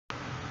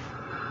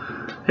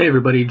Hey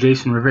everybody,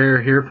 Jason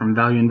Rivera here from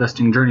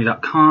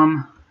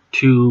ValueInvestingJourney.com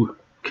to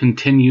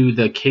continue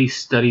the case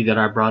study that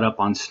I brought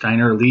up on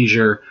Steiner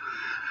Leisure,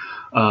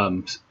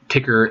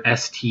 ticker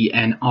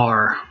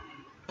STNR,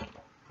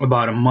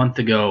 about a month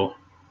ago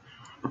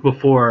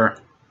before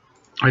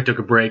I took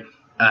a break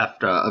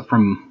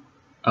from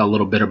a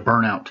little bit of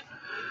burnout.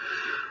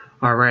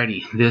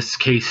 Alrighty, this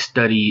case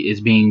study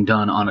is being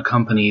done on a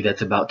company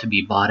that's about to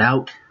be bought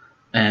out,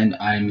 and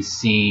I'm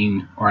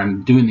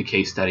doing the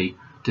case study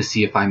to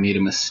see if I made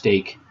a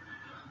mistake.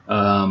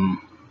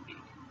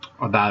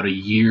 About a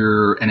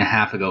year and a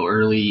half ago,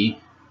 early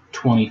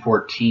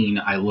 2014,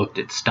 I looked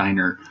at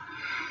Steiner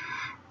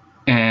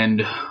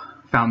and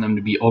found them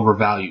to be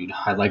overvalued.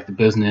 I liked the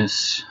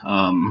business,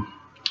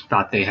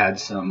 thought they had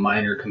some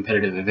minor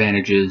competitive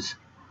advantages,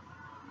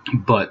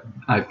 but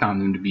I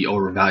found them to be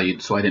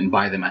overvalued, so I didn't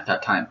buy them at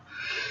that time.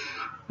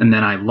 And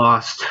then I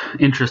lost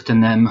interest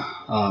in them,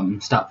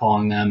 stopped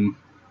following them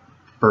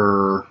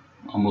for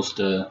almost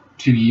 2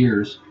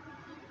 years,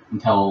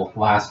 until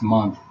last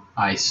month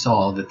I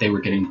saw that they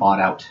were getting bought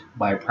out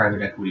by a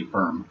private equity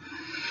firm.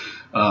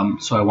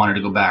 So I wanted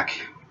to go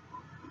back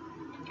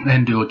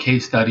and do a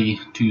case study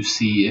to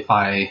see if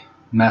I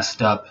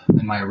messed up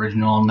in my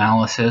original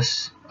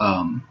analysis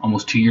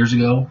almost 2 years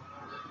ago,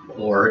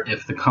 or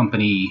if the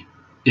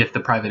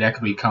private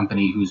equity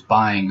company who's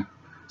buying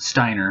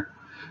Steiner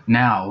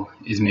now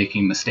is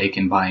making a mistake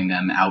in buying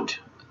them out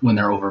when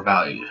they're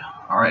overvalued.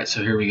 Alright,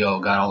 so here we go.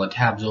 Got all the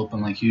tabs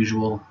open like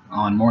usual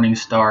on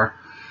Morningstar.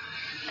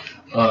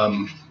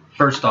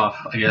 First off,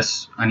 I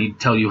guess I need to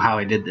tell you how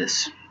I did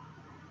this.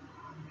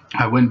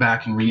 I went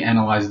back and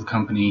reanalyzed the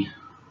company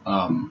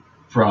from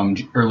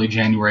early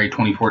January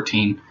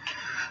 2014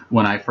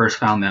 when I first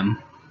found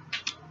them,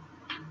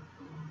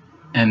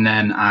 and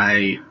then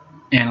I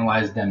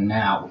analyzed them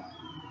now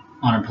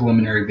on a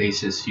preliminary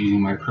basis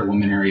using my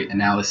preliminary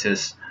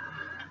analysis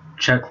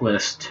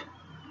checklist,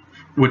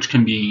 which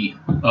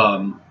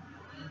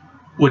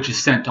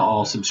is sent to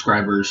all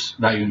subscribers,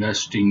 Value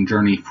Investing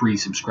Journey free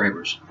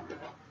subscribers.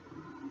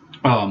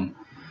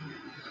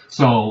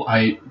 So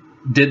I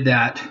did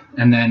that,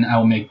 and then I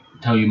will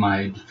tell you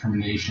my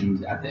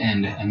determinations at the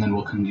end, and then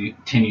we'll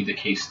continue the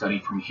case study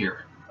from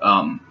here.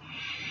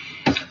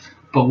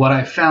 But what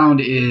I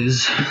found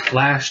is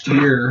last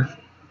year,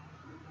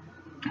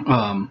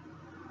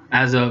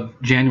 as of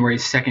January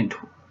 2nd,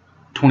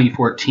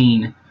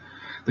 2014,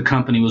 the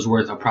company was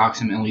worth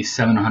approximately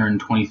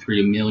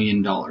 $723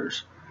 million.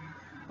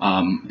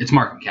 Its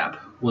market cap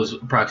was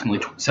approximately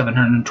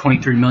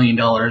 $723 million.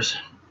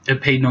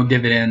 It paid no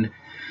dividend.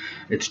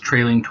 Its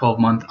trailing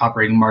 12-month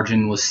operating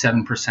margin was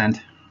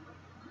 7%.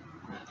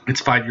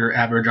 Its 5-year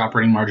average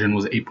operating margin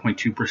was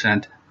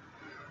 8.2%.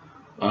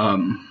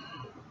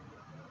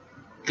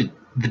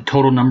 The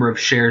total number of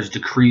shares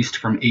decreased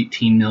from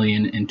 18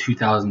 million in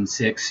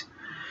 2006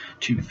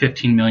 to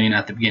 15 million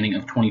at the beginning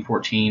of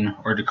 2014,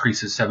 or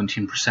decreases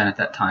 17% at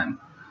that time.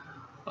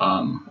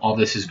 All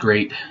this is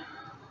great,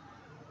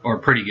 or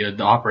pretty good.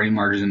 The operating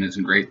margin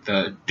isn't great.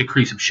 The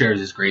decrease of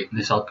shares is great.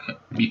 This all can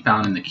be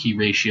found in the key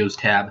ratios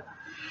tab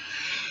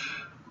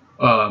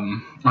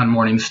on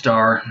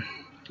Morningstar.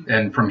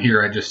 And from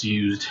here, I just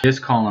used this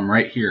column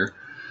right here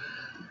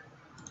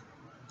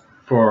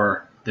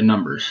for the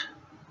numbers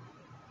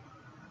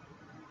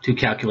to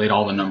calculate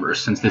all the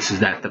numbers, since this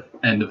is at the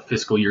end of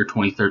fiscal year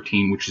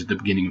 2013, which is the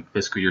beginning of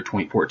fiscal year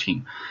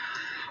 2014.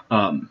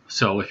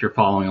 So if you're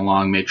following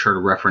along, make sure to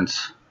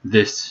reference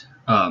this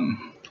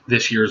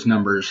year's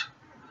numbers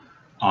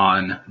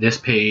on this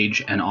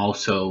page, and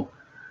also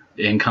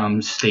the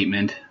income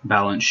statement,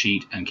 balance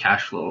sheet, and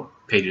cash flow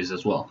pages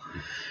as well.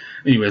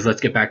 Anyways,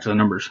 let's get back to the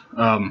numbers.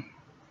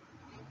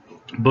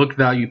 Book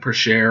value per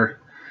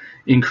share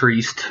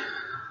increased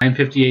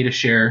 $9.58 a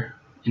share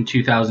in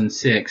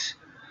 2006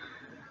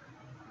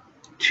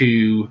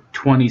 to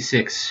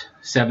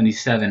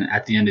 $26.77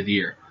 at the end of the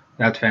year.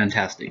 That's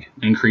fantastic.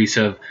 Increase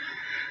of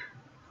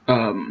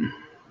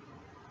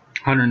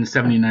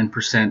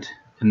 179%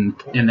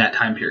 in that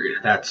time period.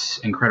 That's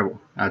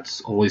incredible.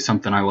 That's always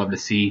something I love to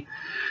see.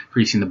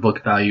 Increasing the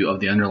book value of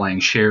the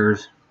underlying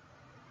shares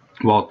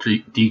while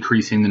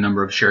decreasing the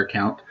number of share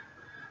count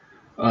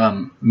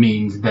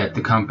means that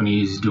the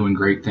company is doing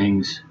great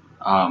things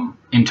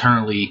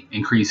internally,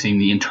 increasing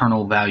the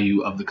internal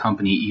value of the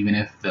company, even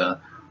if the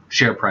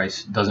share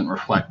price doesn't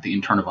reflect the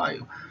internal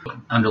value.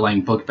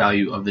 Underlying book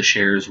value of the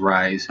shares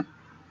rise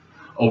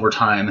over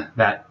time.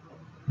 That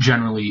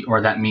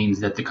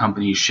means that the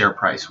company's share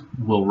price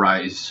will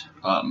rise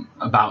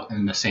about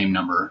in the same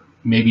number.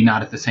 Maybe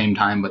not at the same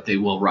time, but they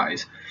will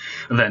rise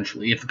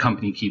eventually if the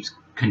company keeps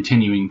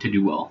continuing to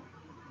do well.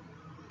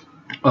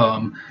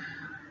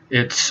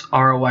 Its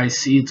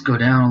ROIC, let's go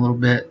down a little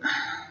bit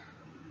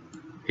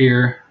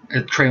here.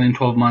 A trailing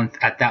 12 month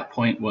at that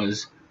point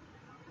was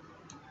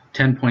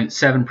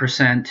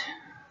 10.7%,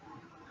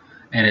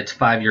 and its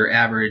 5-year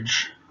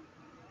average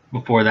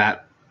before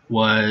that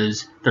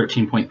was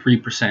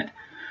 13.3%.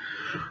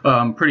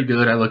 Pretty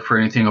good. I look for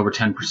anything over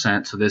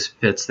 10%, so this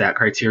fits that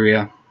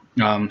criteria.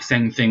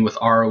 Same thing with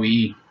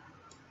ROE.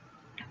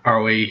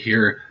 ROA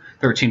here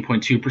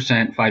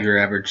 13.2%, 5-year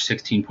average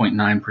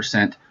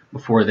 16.9%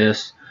 before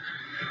this.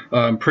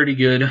 Pretty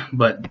good,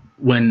 but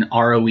when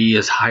ROE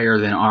is higher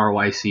than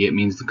ROIC, it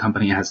means the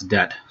company has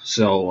debt.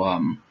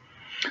 So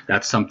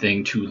that's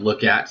something to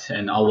look at,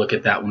 and I'll look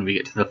at that when we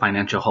get to the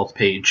financial health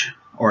page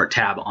or a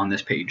tab on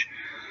this page.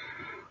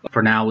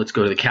 For now, let's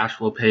go to the cash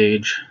flow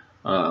page.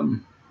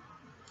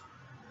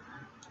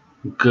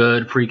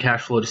 Good free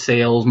cash flow to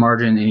sales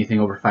margin, anything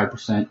over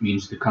 5%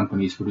 means the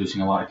company is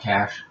producing a lot of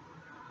cash.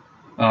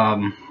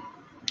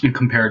 And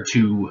compared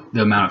to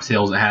the amount of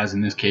sales it has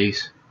in this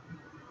case,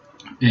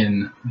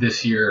 in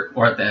this year,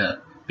 or at the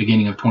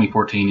beginning of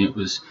 2014, it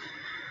was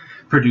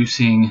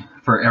producing,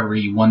 for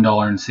every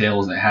 $1 in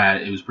sales it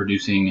had, it was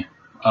producing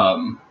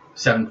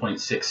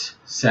 7.6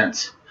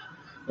 cents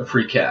of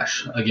free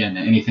cash. Again,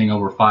 anything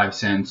over 5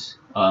 cents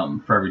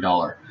for every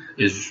dollar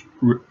is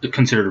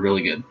considered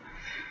really good.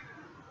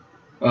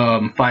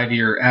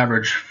 5-year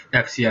average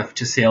FCF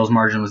to sales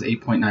margin was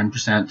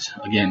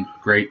 8.9%. Again,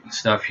 great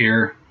stuff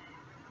here.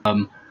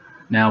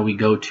 Now we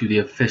go to the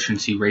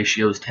efficiency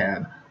ratios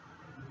tab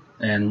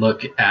and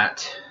look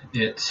at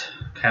its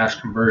cash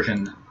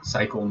conversion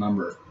cycle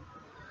number.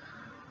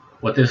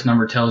 What this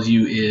number tells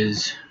you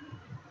is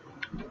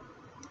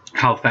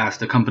how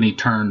fast the company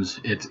turns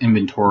its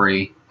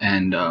inventory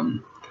and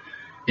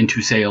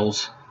into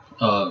sales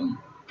for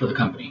the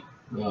company.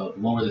 The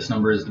lower this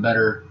number is, the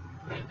better,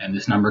 and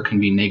this number can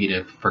be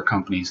negative for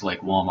companies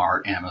like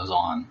Walmart,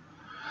 Amazon,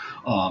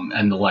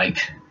 and the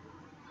like.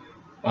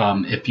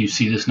 If you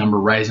see this number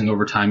rising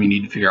over time, you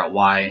need to figure out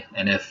why,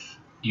 and if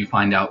you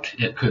find out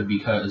it could be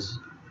because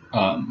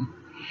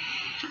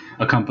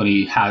a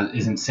company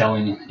isn't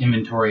selling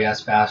inventory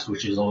as fast,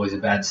 which is always a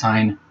bad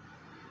sign,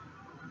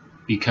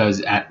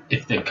 because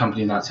if the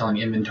company is not selling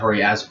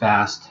inventory as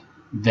fast,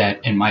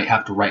 that it might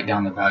have to write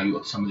down the value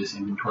of some of this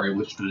inventory,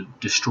 which would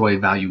destroy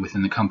value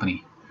within the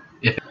company.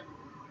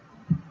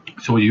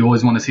 So you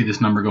always want to see this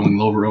number going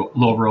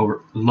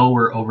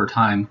lower over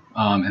time,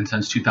 and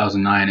since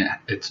 2009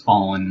 it's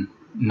fallen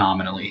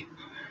nominally.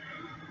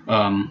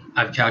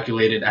 I've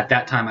calculated, at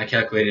that time I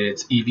calculated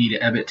its EV to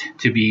EBIT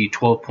to be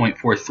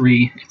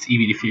 12.43, its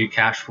EV to free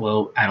cash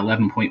flow at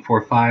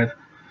 11.45.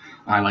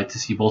 I like to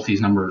see both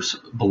these numbers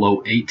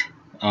below 8,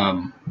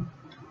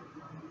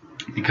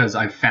 because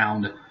I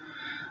found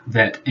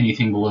that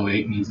anything below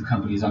 8 means the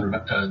company's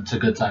it's a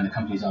good sign the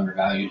company's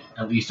undervalued,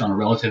 at least on a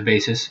relative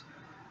basis.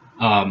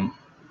 And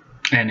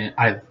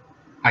I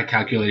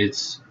calculated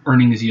its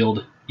earnings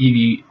yield,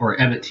 EV or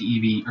EBIT to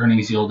EV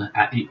earnings yield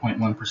at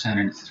 8.1%,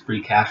 and its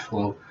free cash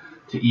flow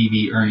to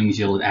EV earnings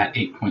yield at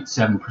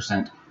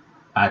 8.7%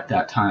 at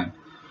that time.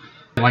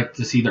 I like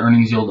to see the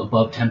earnings yield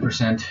above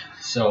 10%,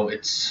 so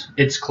it's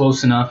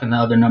close enough, and the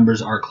other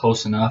numbers are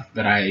close enough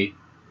that I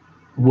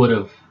would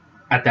have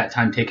at that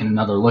time taken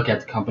another look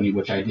at the company,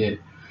 which I did.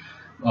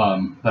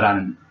 But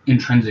on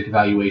intrinsic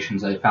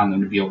valuations, I found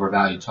them to be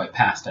overvalued, so I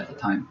passed at the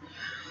time.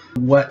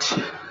 What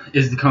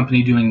is the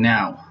company doing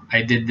now?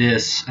 I did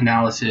this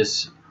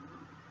analysis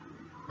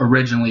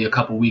originally a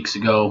couple weeks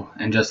ago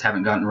and just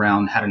haven't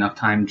had enough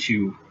time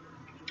to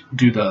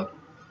do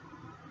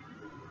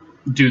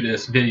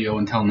this video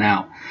until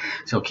now.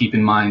 So keep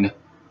in mind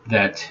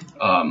that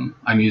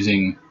I'm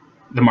using,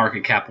 the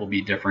market cap will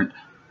be different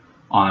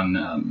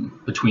on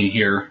between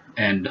here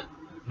and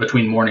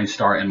between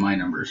Morningstar and my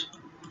numbers.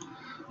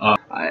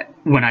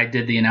 When I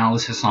did the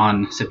analysis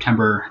on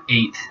September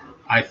 8th,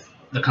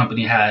 the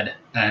company had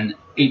an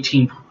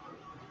 $818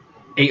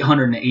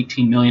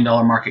 million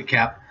market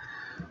cap.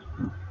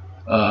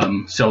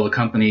 So the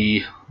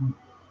company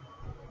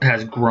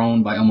has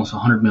grown by almost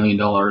 $100 million,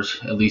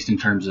 at least in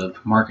terms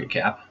of market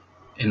cap,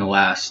 in the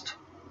last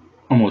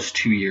almost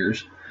 2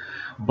 years.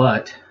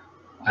 But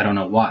I don't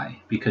know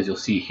why, because you'll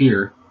see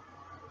here,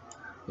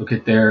 look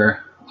at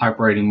their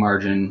operating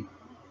margin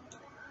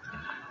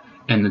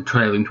in the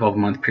trailing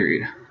 12-month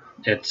period.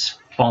 It's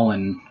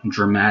fallen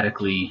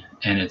dramatically,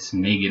 and it's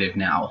negative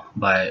now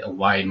by a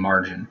wide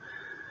margin.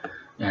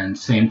 And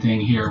same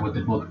thing here with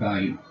the book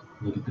value.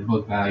 Look at the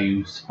book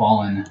value's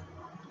fallen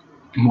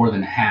more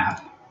than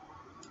half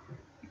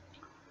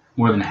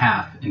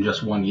in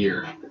just 1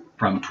 year,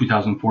 from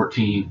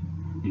 2014.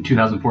 In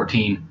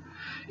 2014,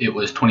 it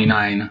was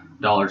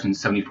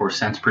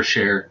 $29.74 per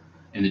share.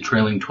 In the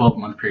trailing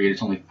 12-month period,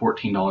 it's only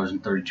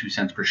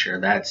 $14.32 per share.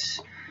 That's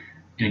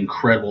an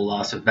incredible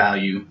loss of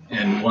value,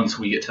 and once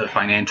we get to the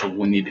financial,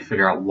 we need to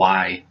figure out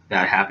why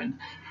that happened,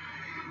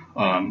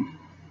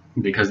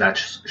 because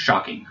that's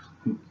shocking,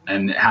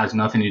 and it has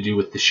nothing to do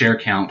with the share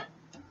count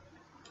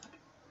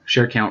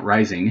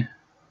rising.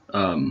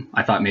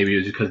 I thought maybe it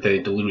was because they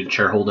diluted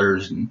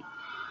shareholders and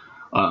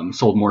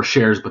sold more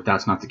shares, but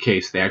that's not the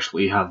case. They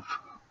actually have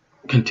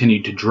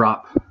continued to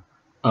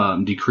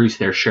decrease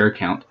their share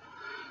count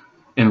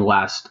in the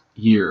last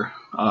year.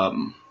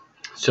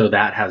 So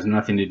that has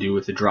nothing to do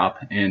with the drop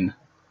in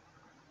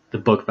the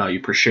book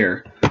value per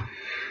share.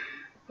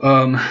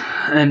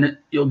 And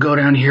you'll go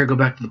down here, go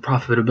back to the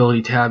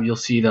profitability tab, you'll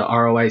see the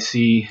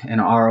ROIC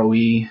and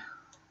ROE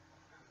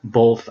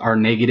both are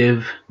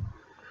negative,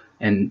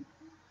 and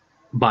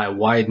by a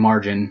wide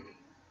margin.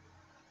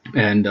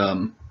 And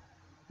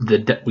the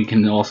debt, we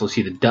can also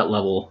see the debt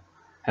level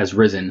has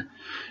risen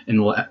in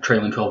the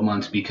trailing 12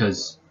 months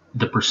because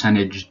the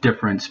percentage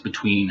difference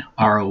between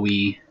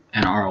ROE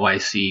and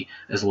ROIC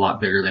is a lot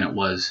bigger than it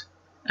was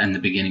in the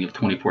beginning of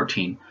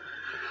 2014.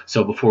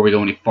 So before we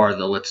go any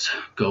farther, let's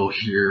go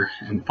here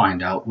and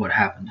find out what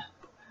happened.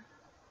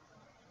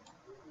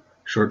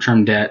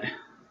 Short-term debt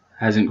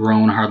hasn't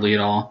grown hardly at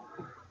all,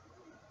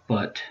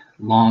 but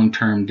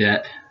long-term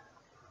debt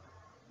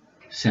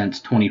since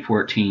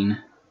 2014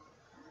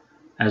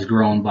 has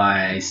grown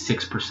by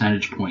 6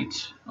 percentage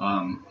points.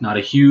 Not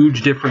a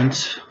huge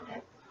difference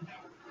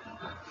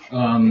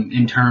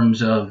in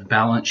terms of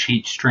balance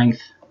sheet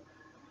strength,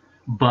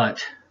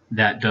 but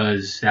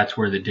that's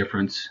where the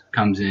difference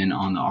comes in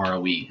on the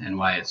ROE and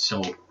why it's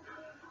so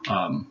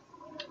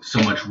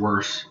much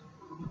worse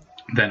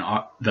than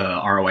the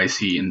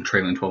ROIC in the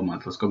trailing 12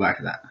 months. Let's go back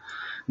to that.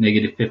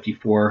 Negative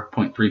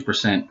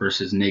 54.3%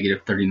 versus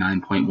negative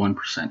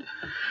 39.1%.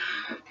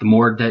 The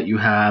more debt you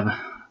have,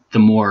 the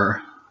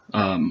more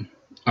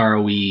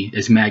ROE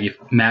is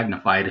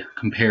magnified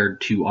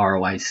compared to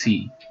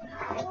ROIC.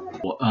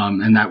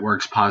 And that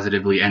works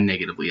positively and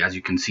negatively. As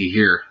you can see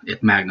here,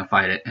 it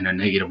magnified it in a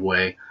negative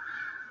way.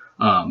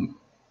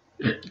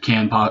 It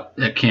can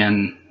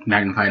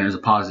magnify it as a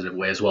positive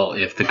way as well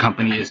if the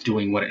company is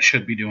doing what it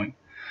should be doing,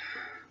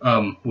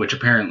 which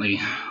apparently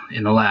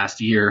in the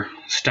last year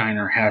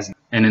Steiner hasn't.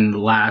 And in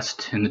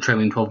the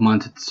trailing 12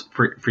 months, its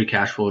free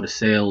cash flow to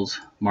sales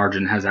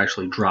margin has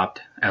actually dropped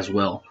as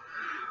well.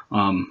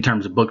 In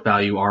terms of book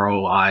value,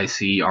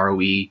 ROIC,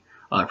 ROE,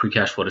 free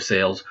cash flow to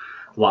sales,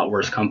 a lot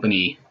worse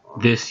company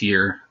this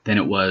year than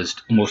it was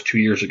almost 2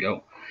 years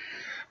ago.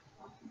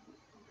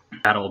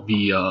 That'll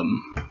be,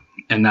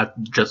 and that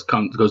just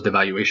goes to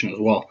valuation as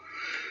well.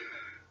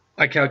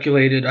 I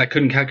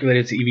couldn't calculate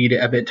its EV to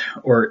EBIT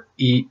or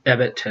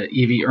EBIT to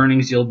EV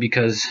earnings yield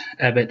because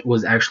EBIT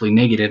was actually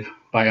negative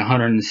by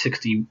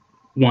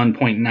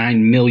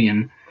 161.9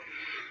 million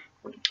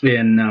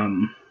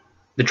in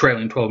the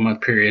trailing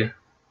 12-month period,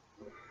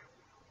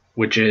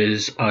 which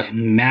is a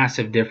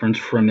massive difference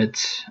from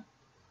its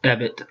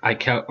EBIT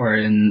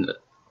in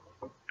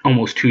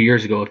almost 2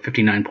 years ago of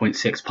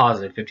 59.6,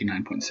 positive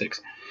 59.6.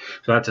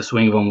 So that's a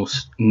swing of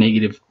almost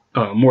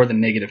more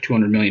than negative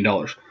 $200 million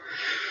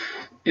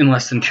in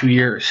less than 2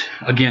 years.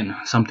 Again,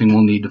 something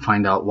we'll need to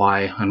find out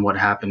why and what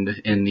happened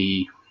in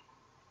the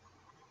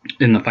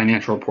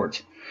financial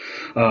reports.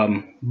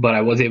 But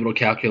I was able to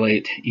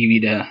calculate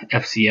EV to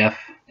FCF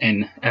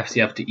and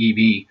FCF to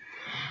EV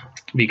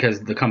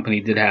because the company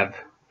did have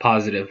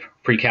positive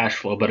free cash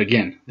flow. But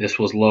again, this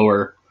was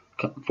lower,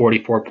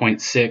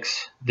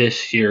 44.6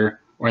 this year,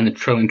 or in the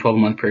trailing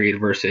 12-month period,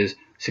 versus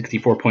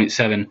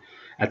 64.7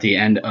 at the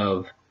end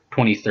of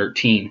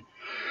 2013.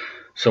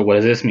 So what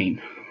does this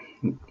mean?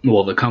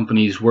 Well, the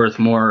company's worth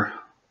more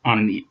on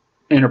an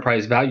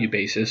enterprise value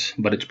basis,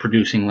 but it's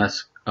producing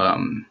less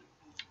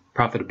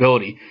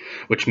profitability,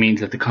 which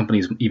means that the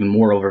company's even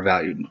more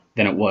overvalued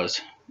than it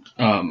was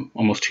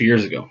almost 2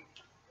 years ago,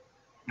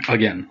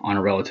 again, on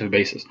a relative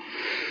basis.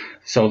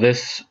 So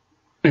this,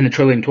 in the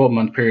trailing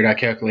 12-month period, I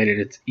calculated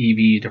its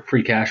EV to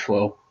free cash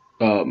flow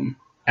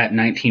at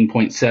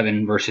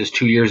 19.7 versus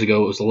 2 years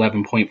ago it was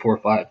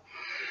 11.45.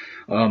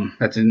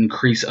 That's an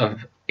increase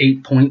of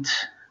 8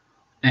 points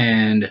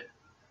and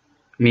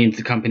means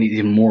the company is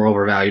even more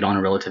overvalued on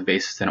a relative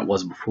basis than it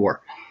was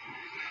before,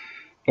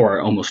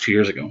 or almost 2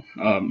 years ago.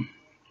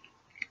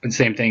 And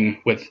same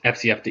thing with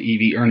FCF to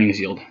EV earnings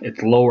yield.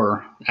 It's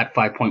lower at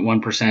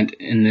 5.1%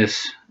 in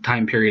this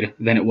time period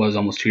than it was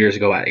almost 2 years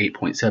ago at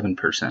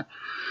 8.7%.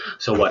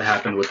 So what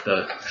happened with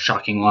the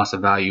shocking loss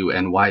of value,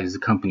 and why is the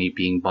company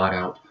being bought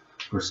out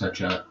for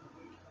such at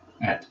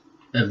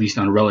least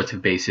on a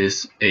relative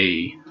basis,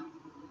 a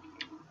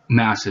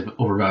massive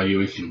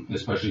overvaluation,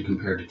 especially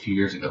compared to 2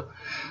 years ago?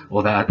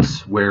 Well,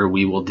 that's where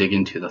we will dig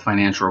into the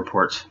financial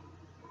reports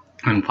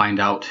and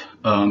find out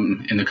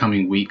in the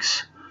coming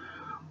weeks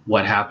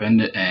what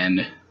happened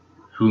and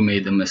who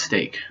made the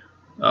mistake,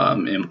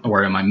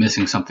 or am I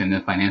missing something in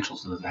the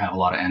financials? Does it have a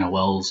lot of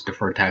NOLs,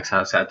 deferred tax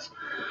assets,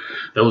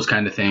 those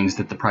kind of things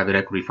that the private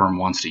equity firm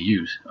wants to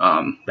use?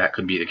 That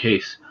could be the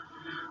case,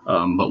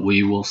 but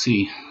we will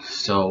see.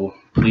 So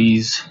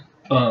please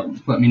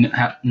let me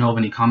know of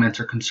any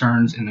comments or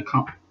concerns in the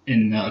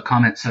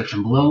comment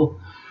section below.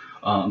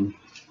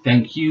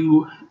 Thank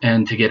you.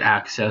 And to get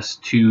access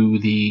to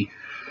the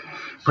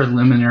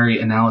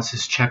preliminary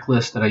analysis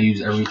checklist that I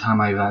use every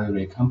time I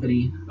evaluate a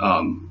company,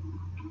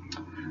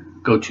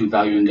 go to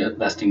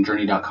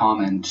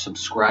valueinvestingjourney.com and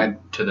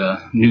subscribe to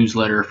the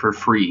newsletter for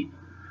free,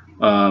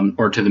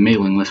 or to the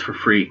mailing list for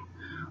free.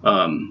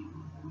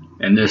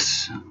 And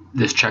this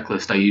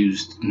checklist I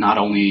used, not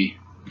only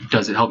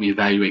does it help me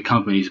evaluate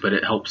companies, but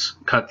it helps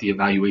cut the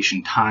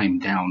evaluation time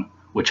down,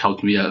 which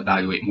helps me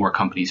evaluate more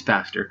companies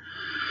faster.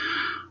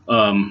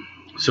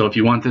 So if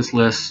you want this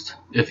list,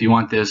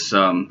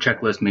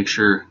 checklist, make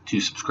sure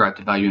to subscribe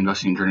to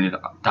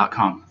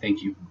valueinvestingjourney.com.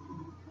 Thank you.